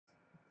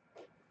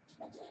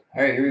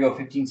All right, here we go.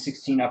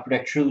 15-16 Upper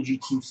Deck Trilogy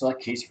Team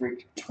Select Case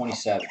Break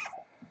 27.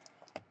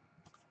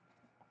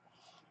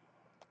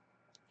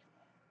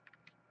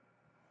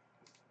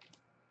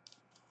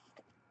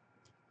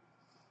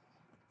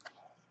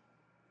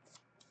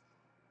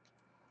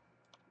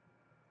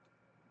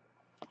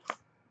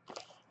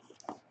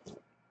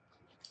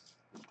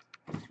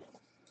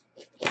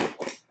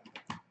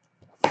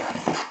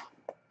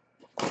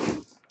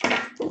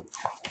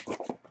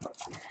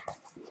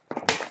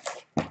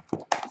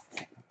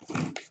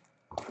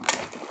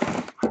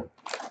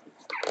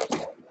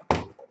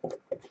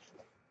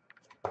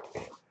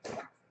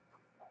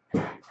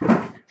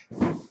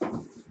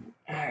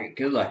 Alright,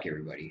 good luck,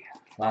 everybody.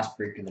 Last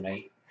break of the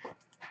night.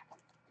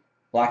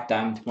 Black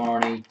Diamond tomorrow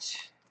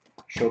night.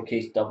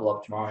 Showcase double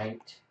up tomorrow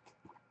night.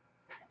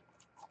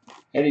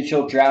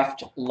 NHL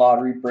Draft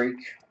Lottery Break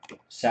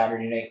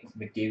Saturday night with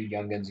McDavid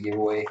Young Guns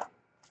giveaway,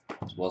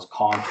 as well as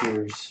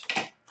Contours.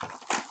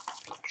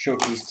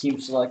 Showcase Team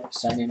Select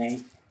Sunday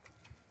night.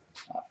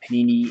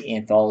 Panini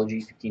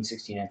Anthology,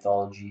 15-16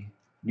 Anthology.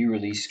 New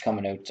release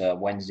coming out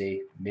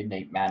Wednesday.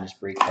 Midnight Madness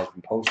Break has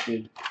been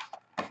posted.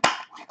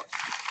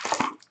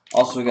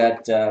 Also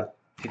got 15-16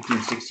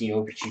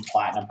 OPG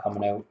Platinum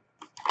coming out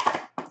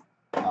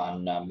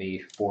on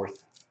May 4th.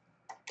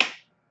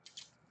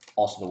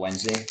 Also the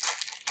Wednesday.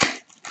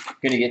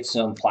 Gonna get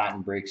some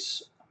Platinum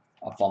breaks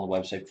up on the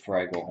website before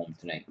I go home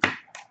tonight.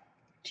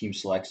 Team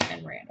selects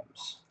and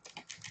randoms.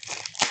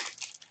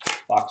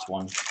 Box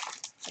 1.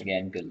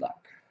 Again, good luck.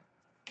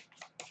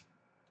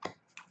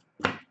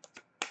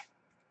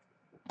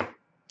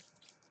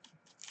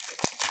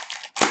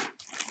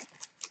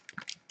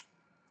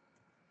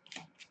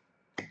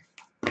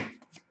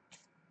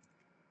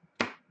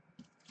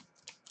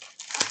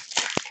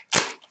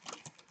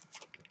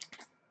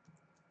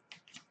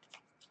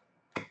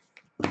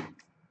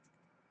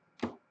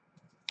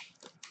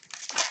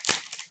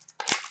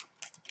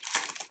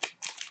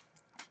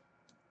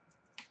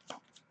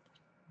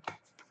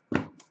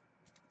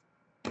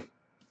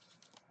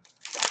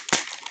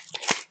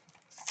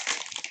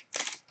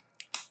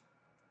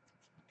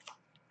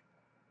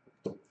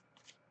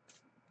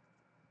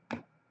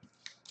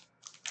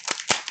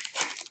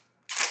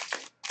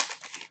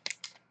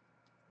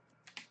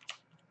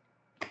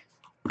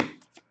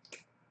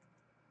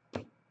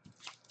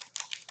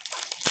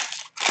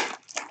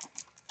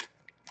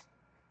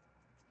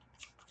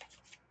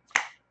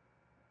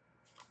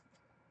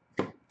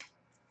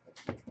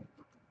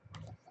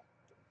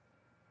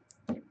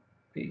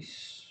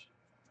 Base.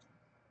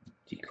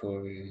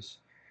 Decoys.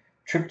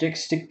 Triptych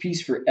stick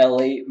piece for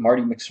LA,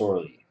 Marty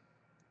McSorley.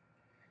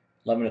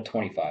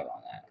 11/25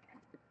 on that.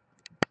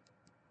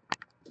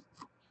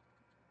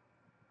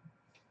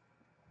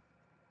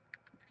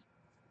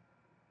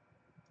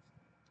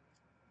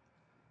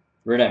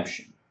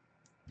 Redemption.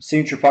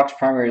 Signature Pucks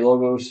primary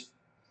logos.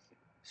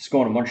 This is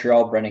going to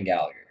Montreal, Brendan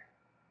Gallagher.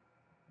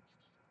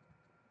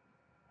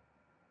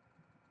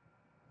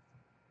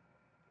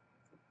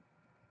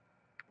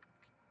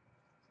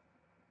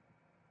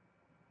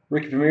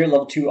 Ricky Premier,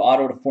 level 2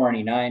 auto to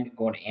 499,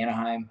 going to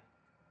Anaheim.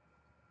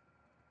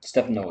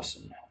 Stefan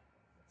Noesen.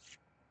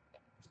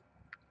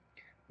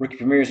 Ricky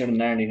Premier's out of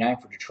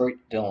 999 for Detroit,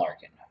 Dylan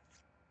Larkin.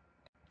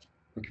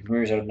 Ricky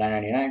Premier's out of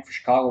 999 for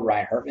Chicago,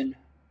 Ryan Hartman.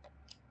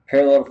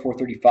 Parallel to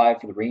 435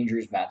 for the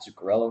Rangers, Matt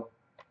Zuccarello.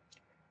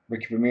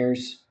 Ricky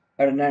Premier's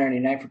out of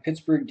 999 for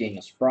Pittsburgh,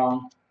 Daniel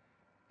Sprong.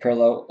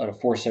 Parallel out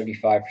of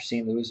 475 for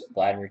St. Louis,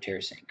 Vladimir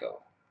Tarasenko.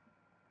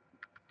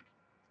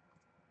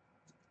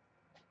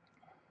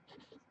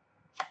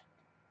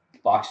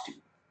 Box 2.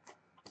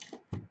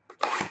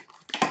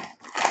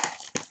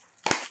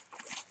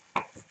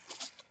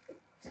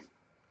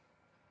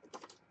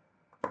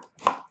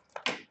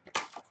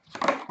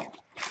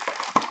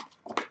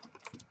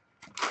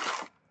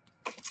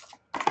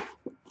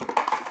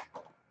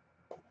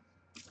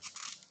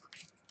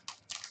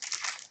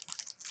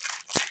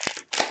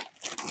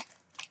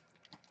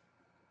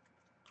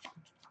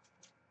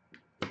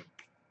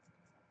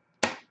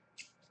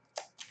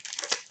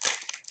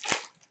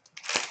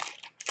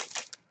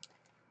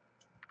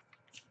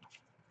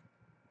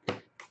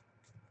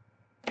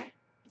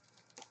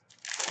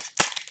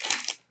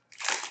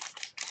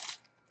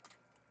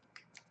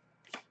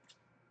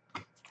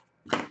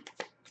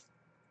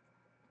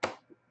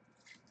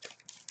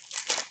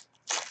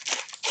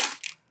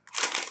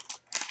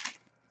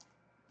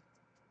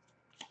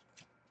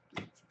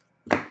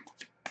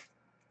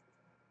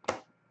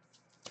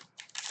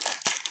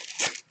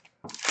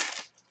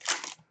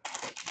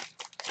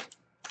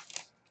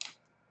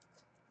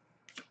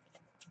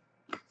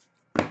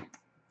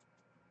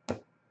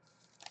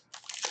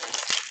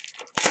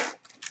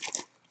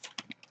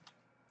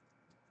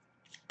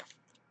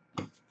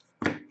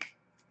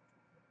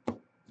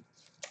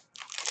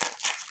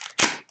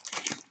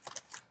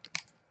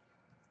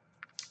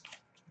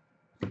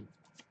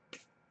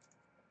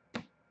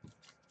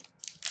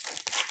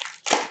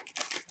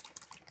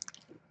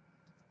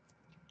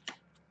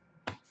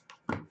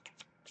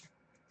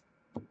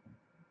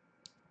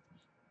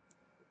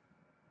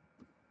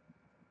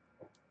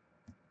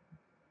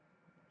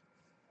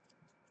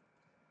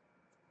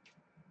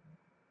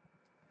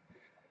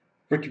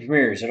 Rookie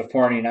Premiers out of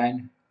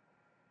 499.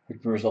 Rookie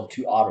Premiers level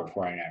 2 auto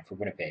 499 for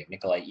Winnipeg,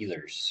 Nikolai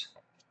Ehlers.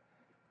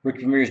 Rookie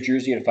Premiers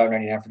jersey out of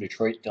 599 for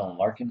Detroit, Dylan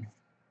Larkin.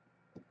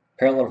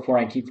 Parallel to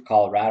 419 for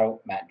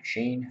Colorado, Matt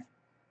Duchene.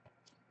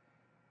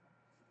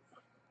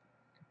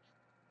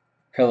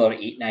 Parallel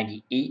to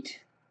 898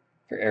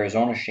 for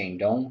Arizona, Shane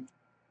Doan.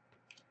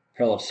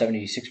 Parallel to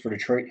 786 for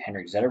Detroit,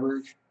 Henrik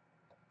Zetterberg.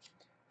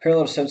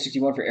 Parallel to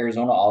 761 for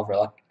Arizona,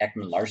 Oliver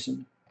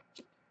Ekman-Larsson.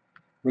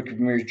 Rookie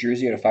Premiers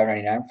jersey out of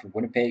 599 for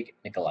Winnipeg,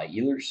 Nikolai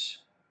Ehlers.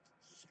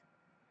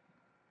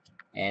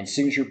 And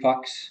signature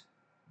pucks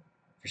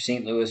for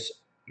St. Louis,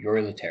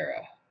 Yori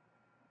Laterra.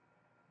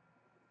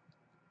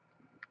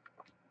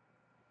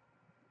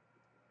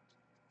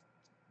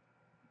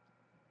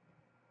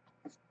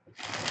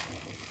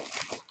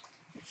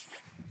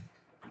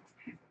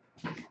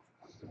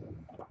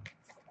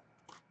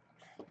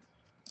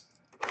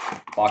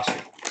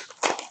 Boxer.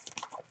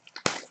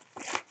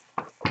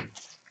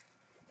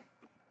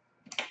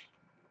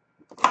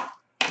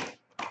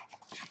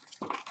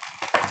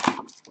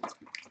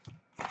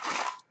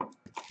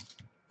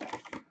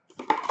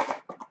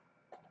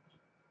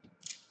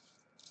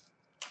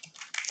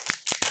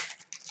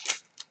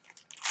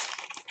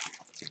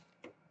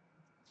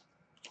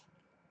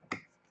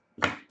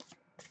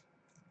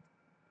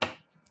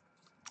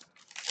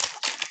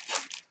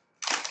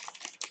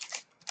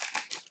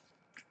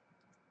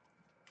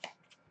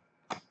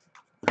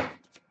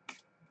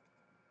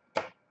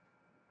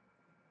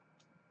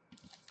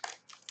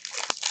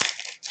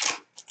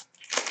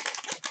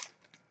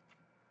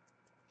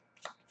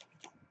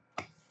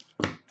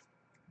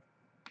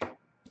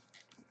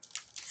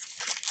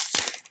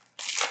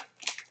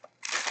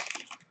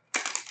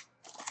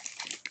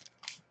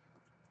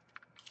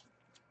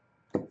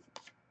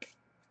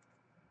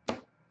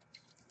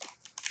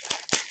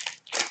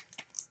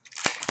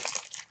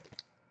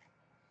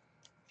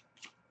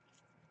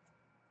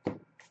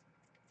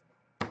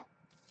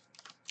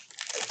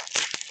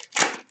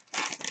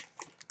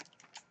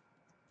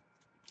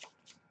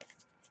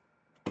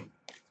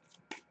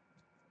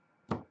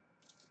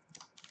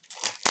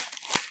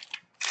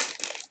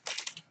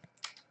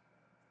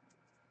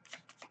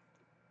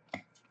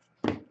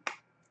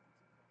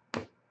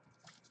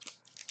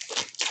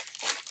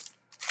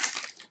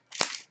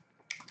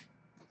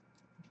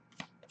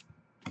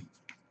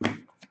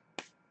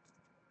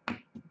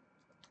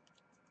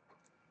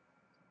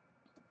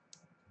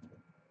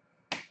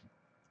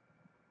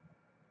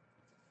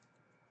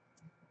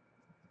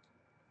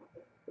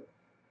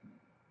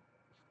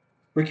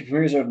 Rookie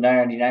Premiers out of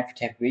 999 for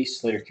Tampa Bay,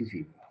 Slater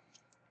Cuckoo.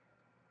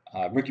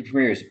 Rookie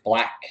Premiers,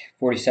 Black,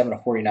 47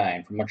 of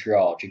 49 from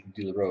Montreal, Jacob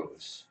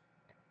DeLaRose.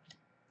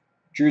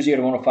 Jersey out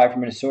of 105 for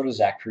Minnesota,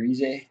 Zach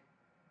Parise.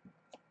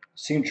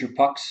 Signature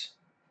pucks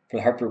for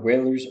the Hartford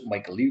Whalers,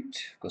 Mike Lute,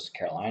 goes to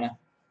Carolina.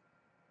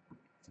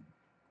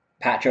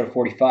 Patch out of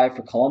 45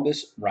 for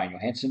Columbus, Ryan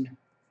Johansson.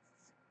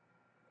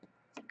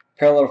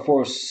 Parallel to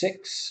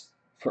 406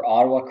 for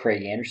Ottawa,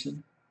 Craig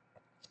Anderson.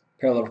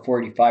 Parallel to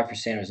 485 for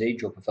San Jose,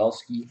 Joe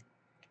Pavelski.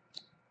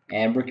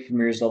 And Rookie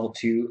Premiers level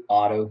 2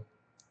 auto.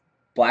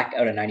 Black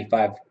out of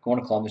 95, going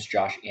to Columbus,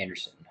 Josh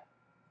Anderson.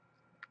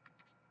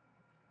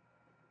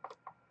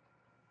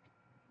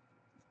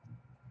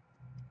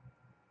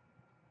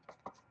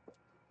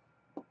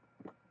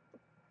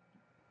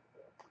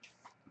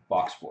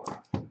 Box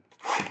 4.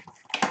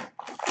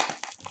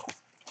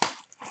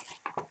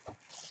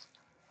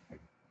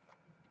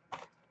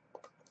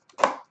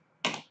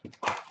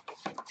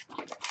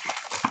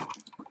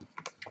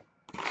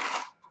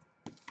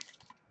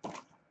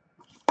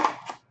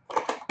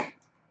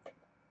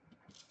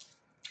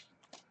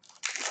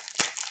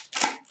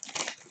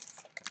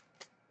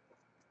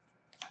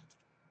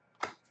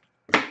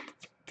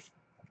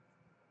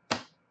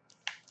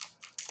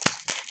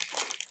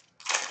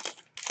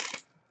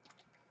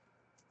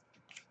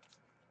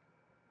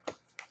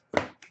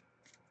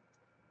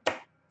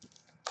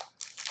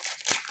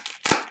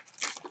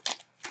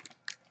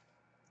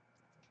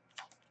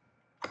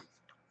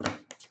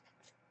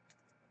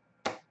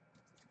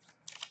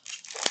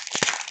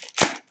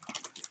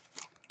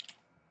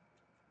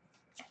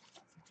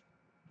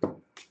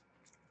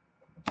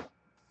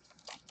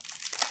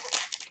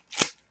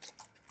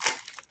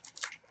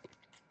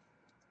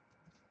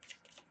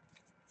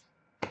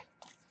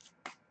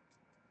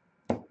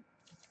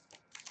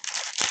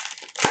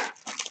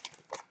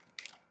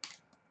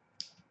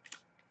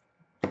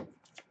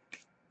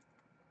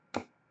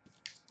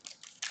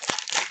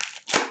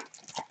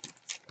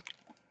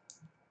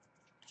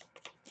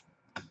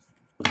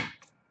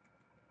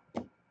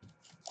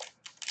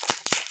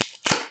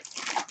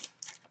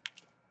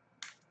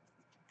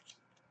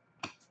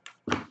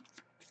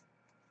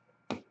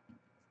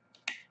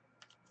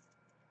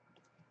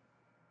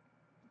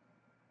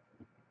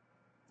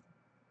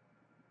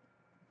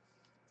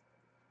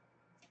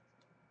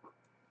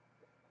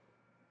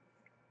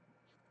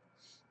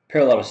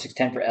 Parallel to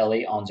 610 for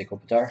LA, Anze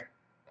Kopitar.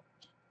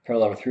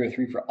 Parallel to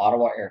 303 for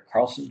Ottawa, Erik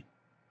Karlsson.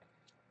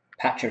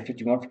 Patch out of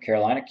 51 for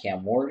Carolina,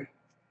 Cam Ward.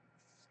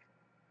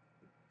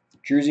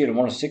 Jersey at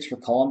 106 for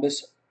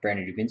Columbus,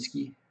 Brandon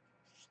Dubinsky.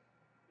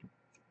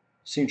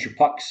 Signature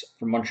pucks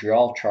for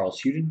Montreal,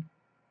 Charles Hudon.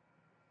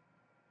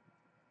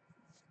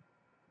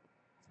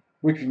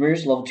 Ricky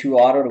Ramirez, level 2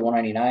 auto to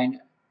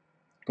 199.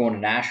 Going to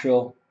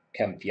Nashville,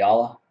 Kevin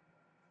Fiala.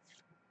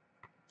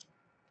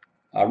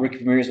 Ricky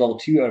Ramirez, level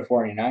 2 out of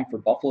 499 for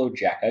Buffalo,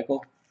 Jack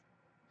Eichel.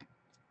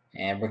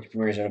 And Ricky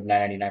Ramirez out of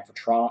 999 for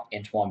Toronto,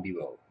 Antoine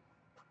Bibeau.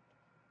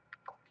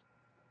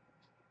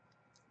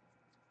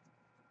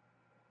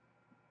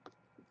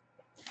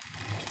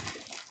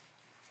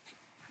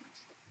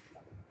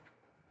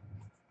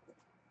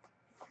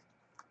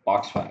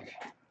 Box 5.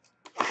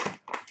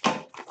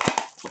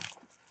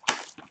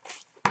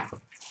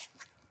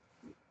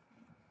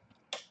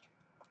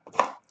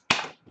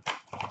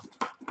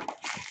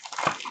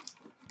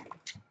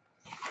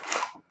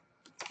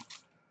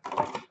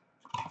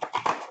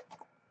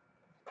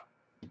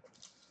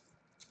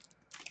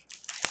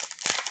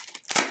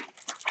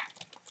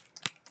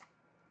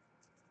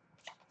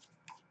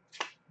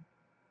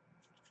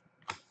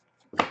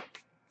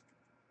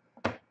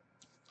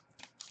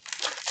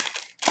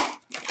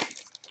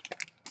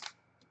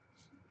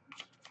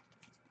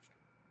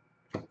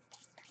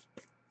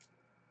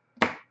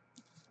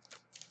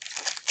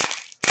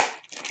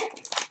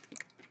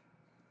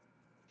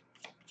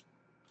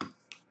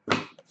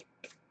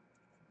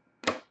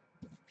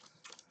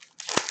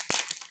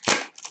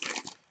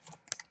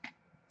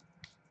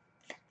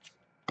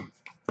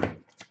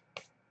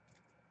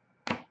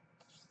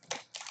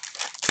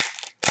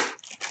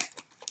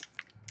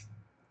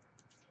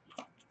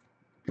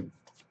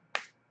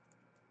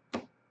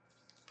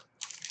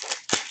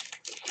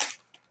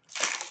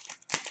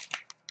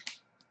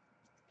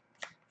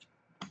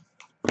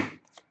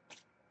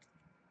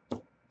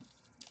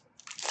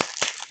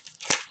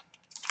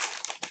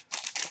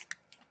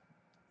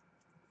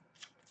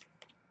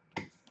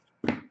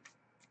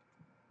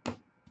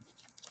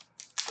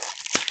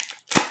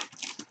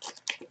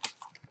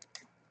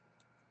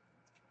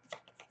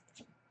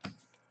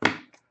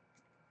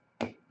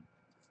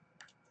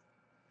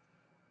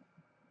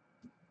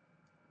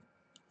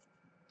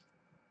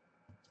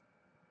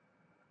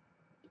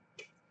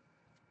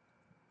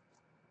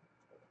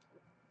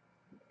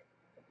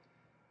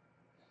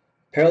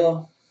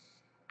 Parallel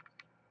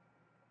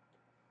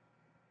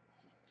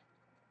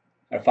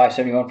out of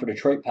 571 for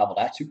Detroit, Pavel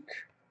Datsyuk.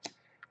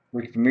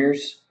 Ricky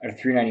Ramirez out of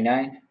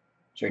 399.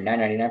 Sorry,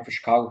 999 for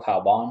Chicago, Kyle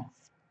Bond.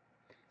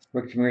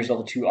 Ricky Ramirez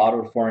level 2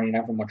 auto to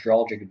 499 for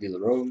Montreal, Jacob De La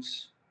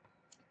Rose.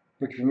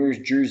 Ricky Ramirez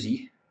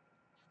jersey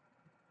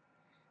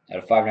out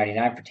of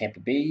 599 for Tampa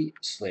Bay,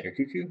 Slater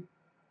Cuckoo.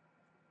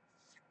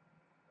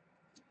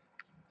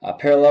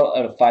 Parallel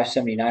out of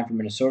 579 for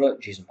Minnesota,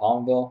 Jason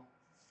Palmville.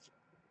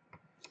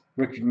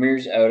 Ricky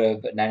Ramirez out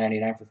of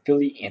 999 for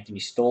Philly, Anthony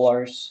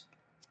Stolars.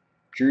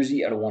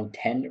 Jersey out of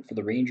 110 for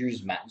the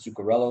Rangers, Matt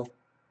Zuccarello.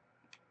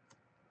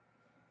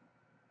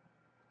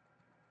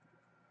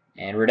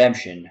 And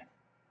redemption.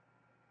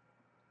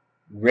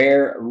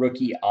 Rare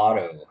rookie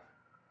auto,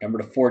 number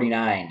to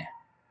 49.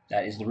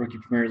 That is the rookie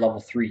premier level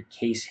 3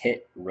 case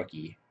hit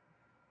rookie.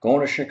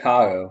 Going to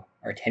Chicago,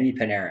 Artemi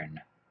Panarin.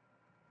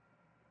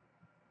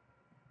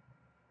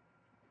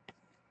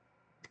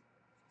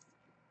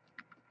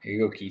 Here you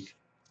go, Keith.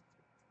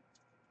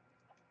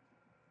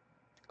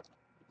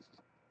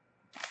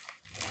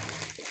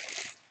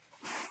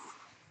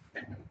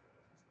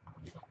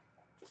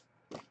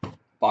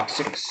 Box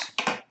 6.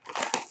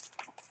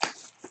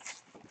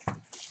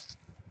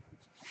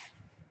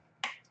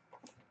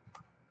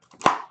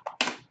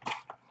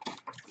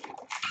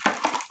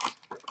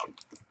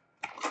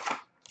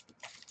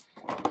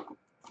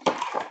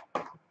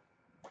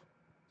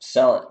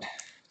 Sell it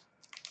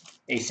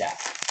ASAP.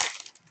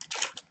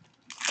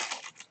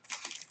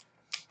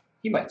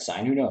 He might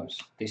sign, who knows?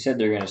 They said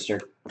they're going to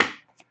start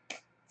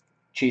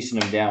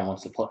chasing him down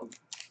once the playoffs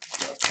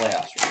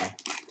are done.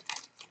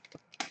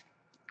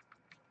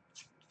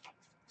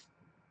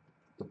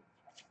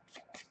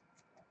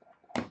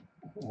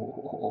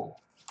 Oh.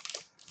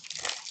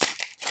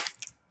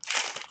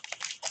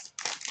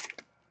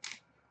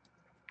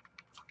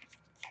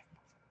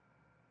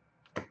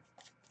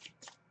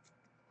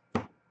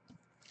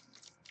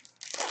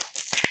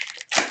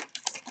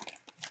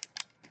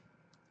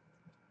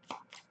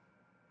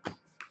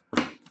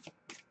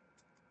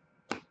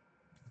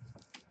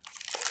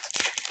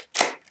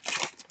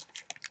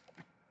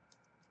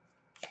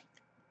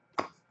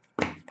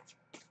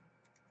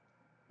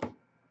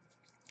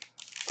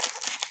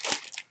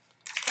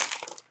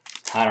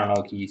 I don't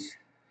know, Keith.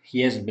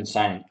 He hasn't been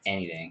signing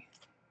anything.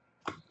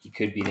 He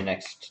could be the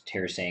next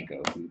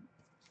Tarasenko, who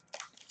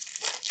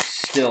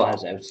still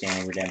has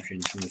outstanding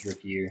redemptions from his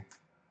rookie year.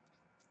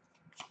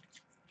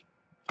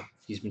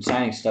 He's been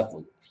signing stuff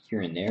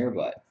here and there,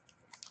 but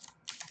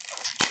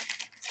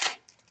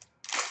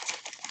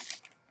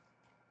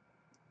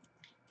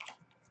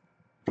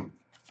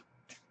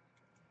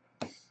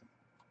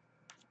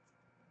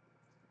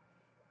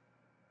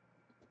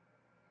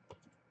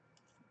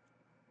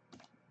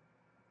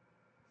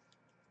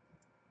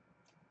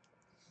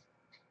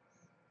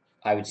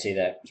I would say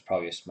that was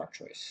probably a smart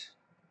choice.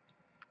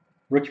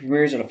 Rookie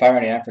premieres at a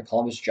 599 for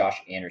Columbus,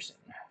 Josh Anderson.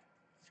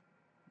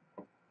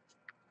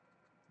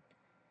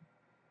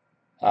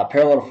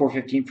 Parallel to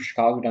 415 for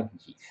Chicago, Duncan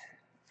Keith.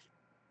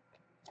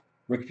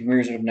 Rookie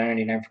premieres at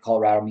 999 for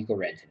Colorado, Mikko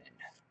Rantanen.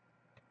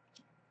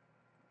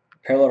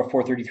 Parallel to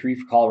 433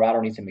 for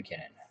Colorado, Nathan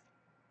MacKinnon.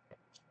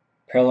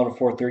 Parallel to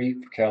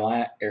 430 for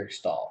Carolina, Eric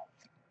Staal.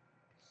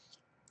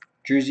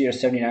 Jersey at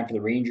 79 for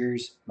the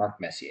Rangers,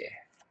 Mark Messier.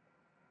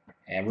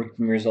 And rookie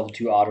premieres level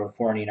 2 auto to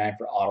 499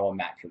 for Ottawa,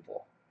 Matt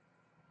Kimball.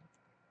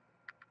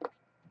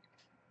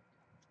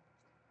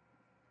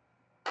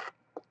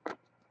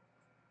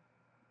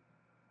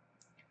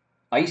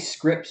 Ice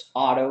Scripts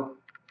auto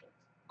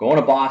going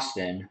to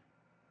Boston,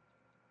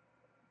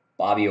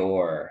 Bobby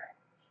Orr.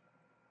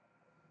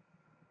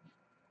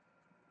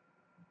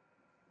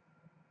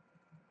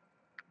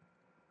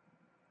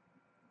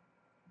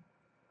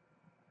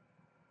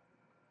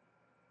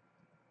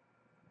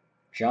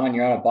 John,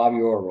 you're on a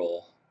Bobby Orr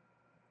roll.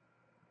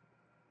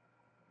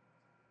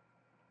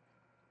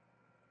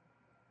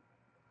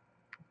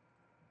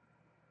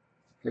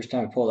 First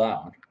time I pulled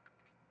that one.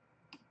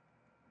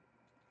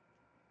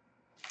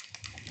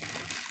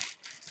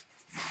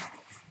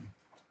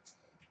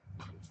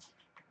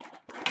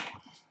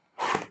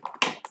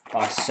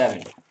 Box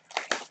 7.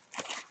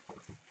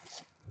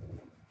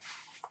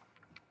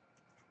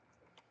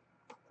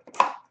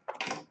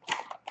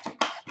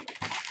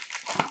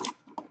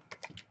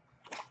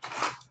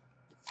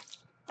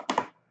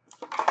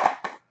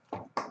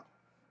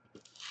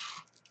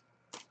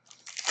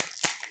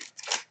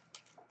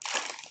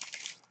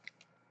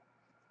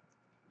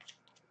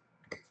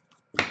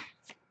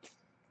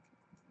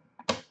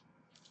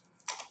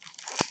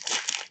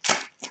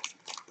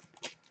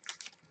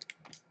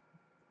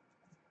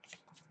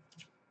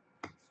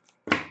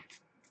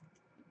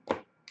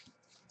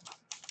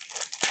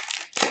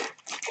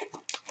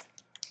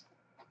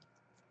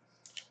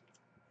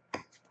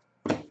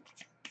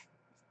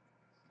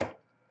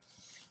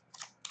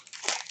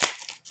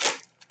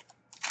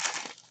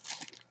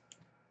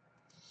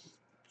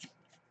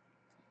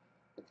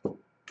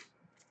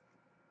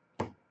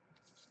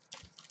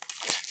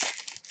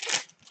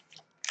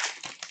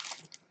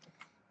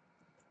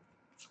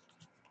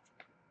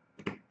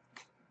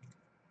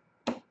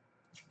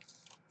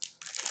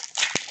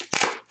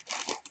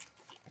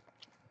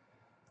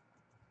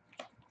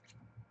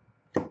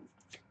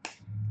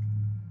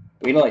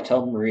 Wait till I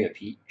tell Maria,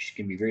 Pete. She's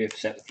going to be very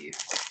upset with you.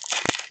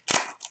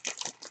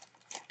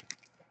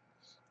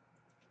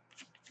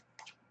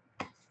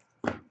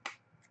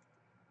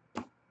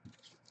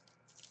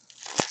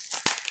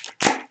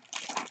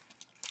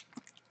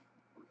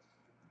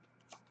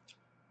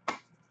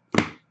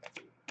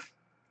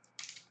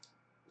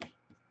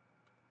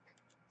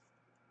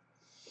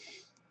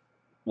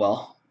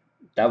 Well,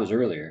 that was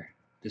earlier.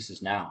 This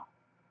is now.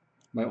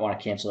 Might want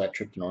to cancel that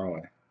trip to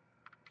Norway.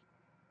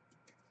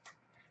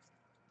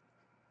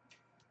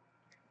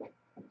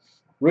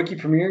 Rookie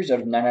premieres out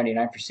of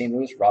 999 for St.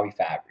 Louis, Robbie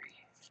Fabry.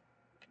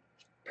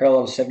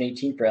 Parallel to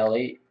 718 for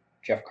LA,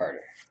 Jeff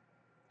Carter.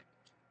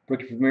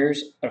 Rookie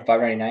premieres out of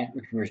 599.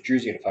 Rookie premieres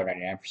jersey out of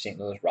 599 for St.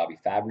 Louis, Robbie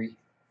Fabry.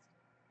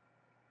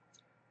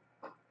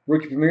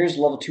 Rookie premieres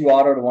level 2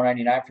 auto to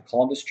 199 for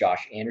Columbus,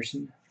 Josh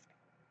Anderson.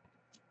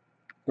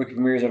 Rookie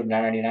premieres out of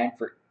 999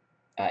 for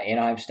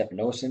Anaheim, Stefan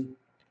Noesen.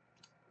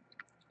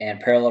 And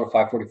parallel to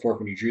 544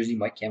 for New Jersey,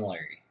 Mike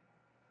Camilleri.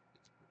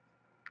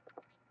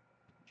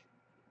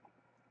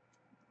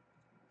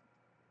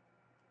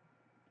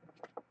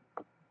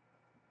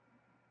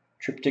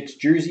 Triptychs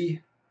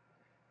jersey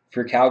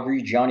for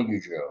Calgary, Johnny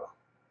Gaudreau.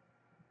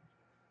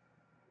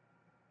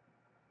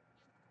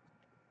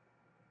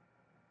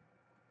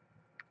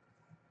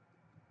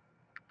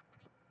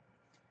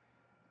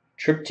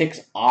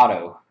 Triptychs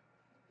auto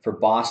for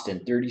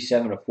Boston,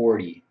 37 of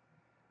 40,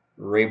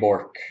 Ray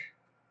Bourque.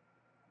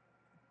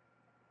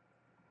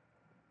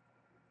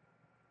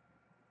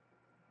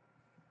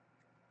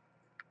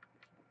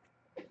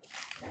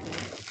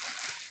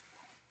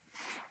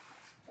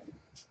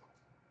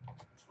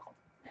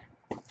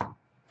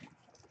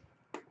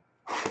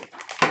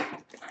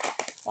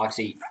 Box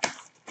 8.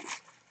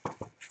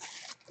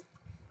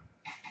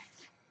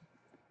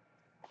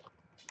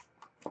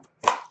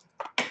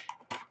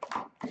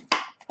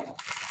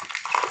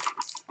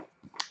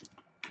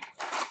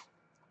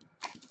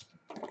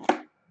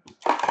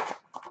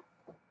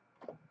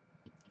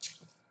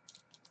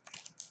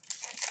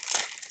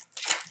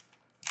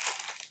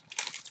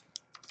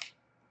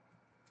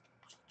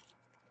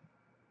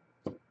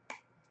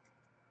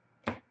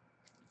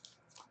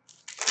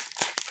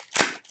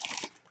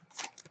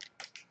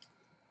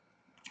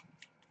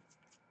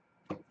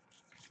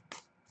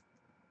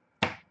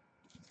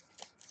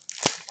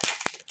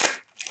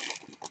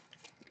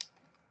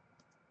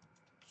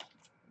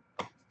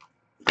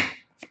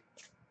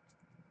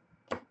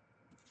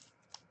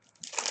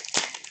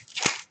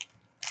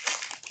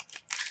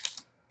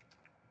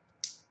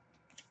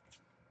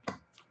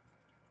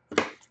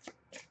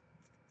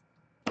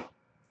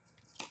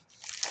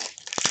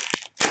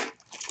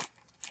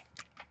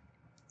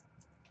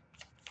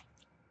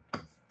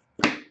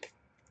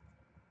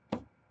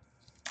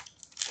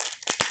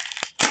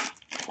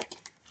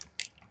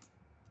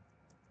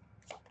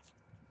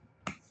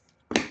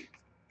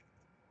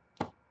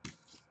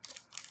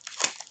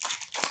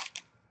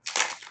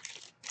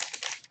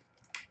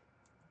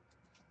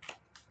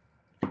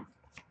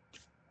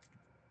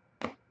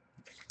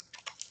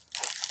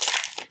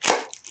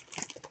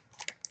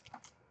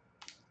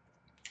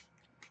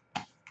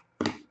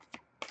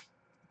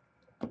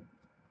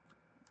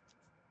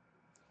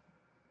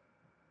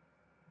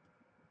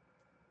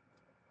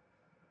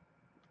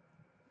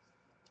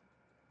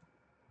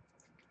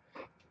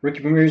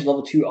 Rookie Premier's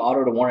level 2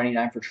 auto to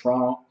 199 for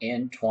Toronto,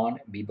 Antoine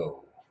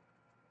Bibeau.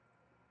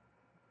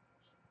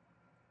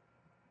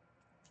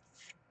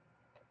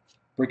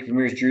 Rookie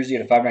Premier's jersey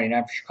at a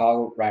 599 for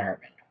Chicago, Ryan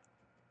Hartman.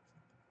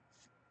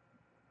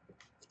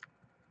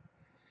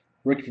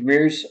 Rookie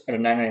Premier's at a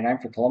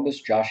 999 for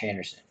Columbus, Josh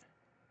Anderson.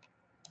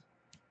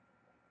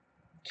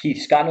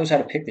 Keith, Scott knows how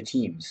to pick the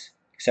teams,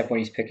 except when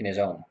he's picking his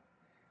own.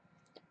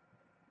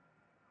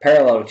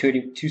 Parallel to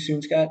 280, too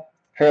soon, Scott?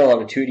 Parallel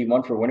to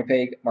 281 for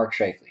Winnipeg, Mark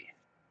Scheifele.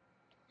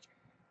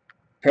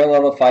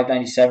 Parallel to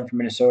 597 for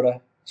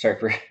Minnesota. Sorry,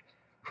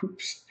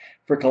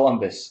 for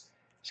Columbus,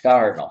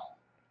 Scott Hartnell.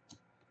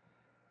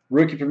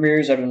 Rookie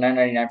Premiers out of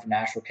 999 for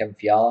Nashville, Kevin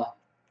Fiala.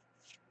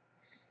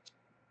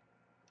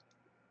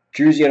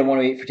 Jersey out of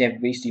 108 for Tampa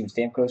Bay, Steven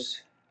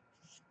Stamkos.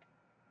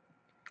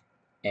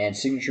 And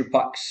signature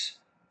pucks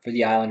for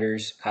the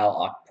Islanders, Kyle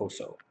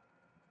Okposo.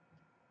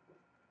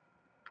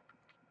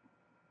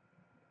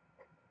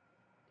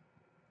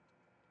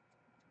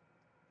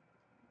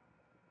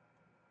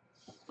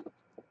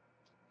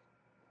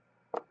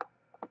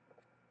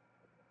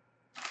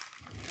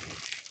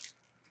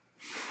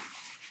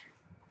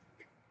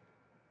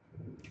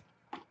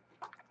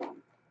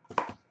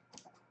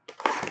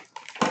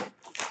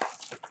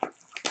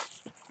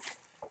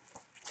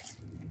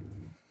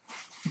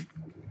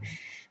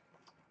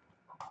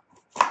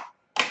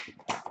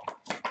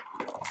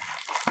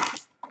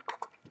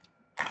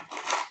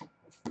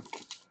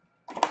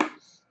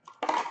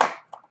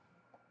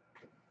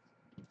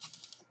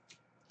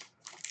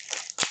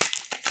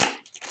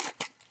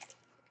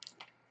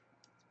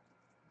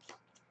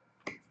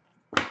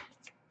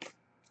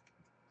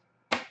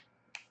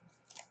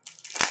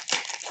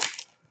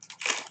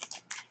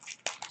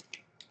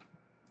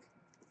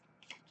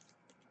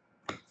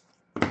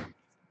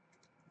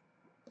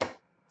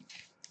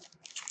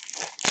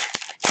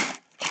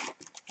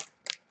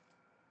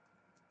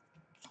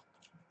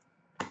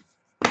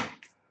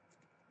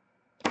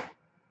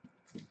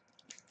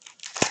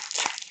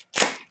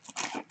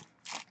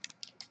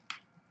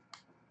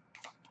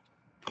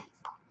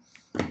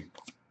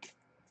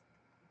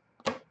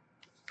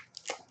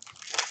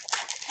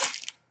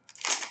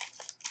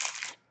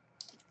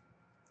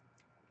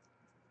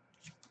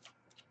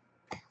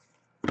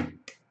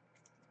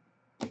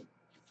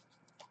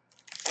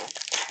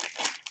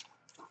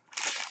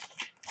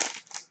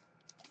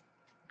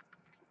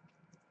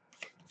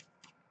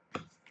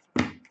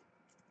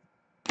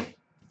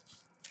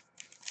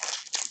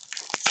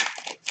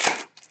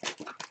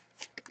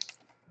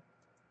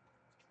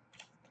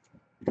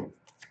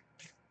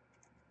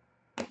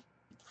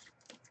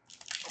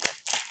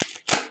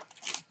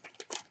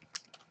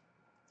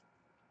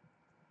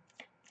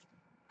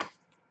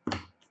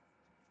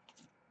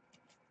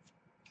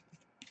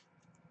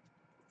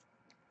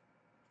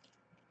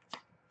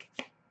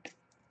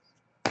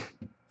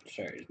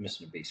 Sorry, I was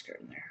missing a base card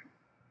in there.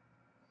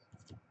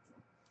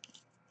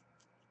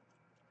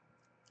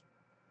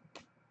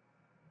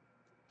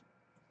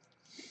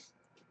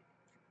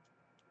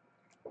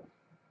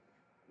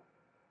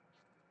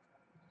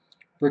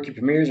 Rookie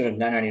Premiers out of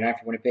 999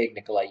 for Winnipeg,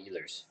 Nikolai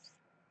Ehlers.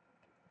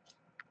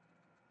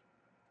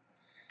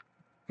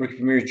 Rookie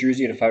Premiers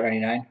jersey at a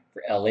 599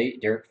 for LA,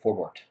 Derek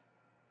Forbort.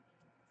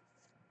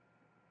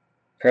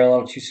 Parallel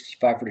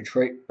 265 for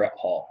Detroit, Brett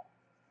Hall.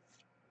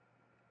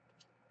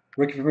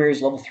 Rookie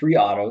Premiers level 3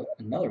 auto,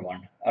 another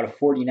one, out of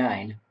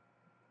 49,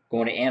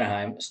 going to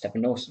Anaheim,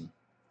 Stefan Noesen.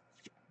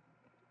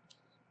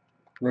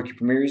 Rookie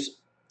Premiers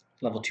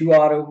level 2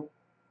 auto,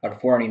 out of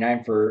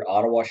 499 for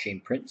Ottawa, Shane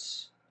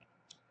Prince.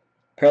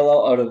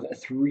 Parallel out of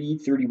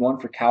 331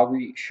 for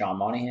Calgary, Sean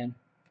Monahan.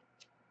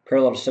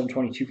 Parallel to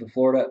 722 for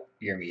Florida,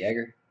 Jeremy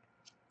Yeager.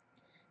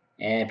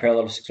 And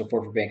parallel to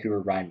 604 for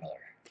Vancouver, Ryan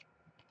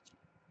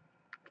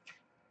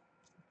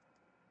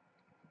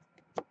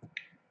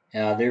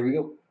Miller. There we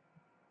go.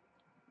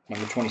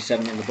 Number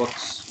 27 in the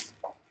books.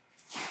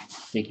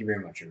 Thank you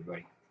very much,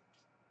 everybody.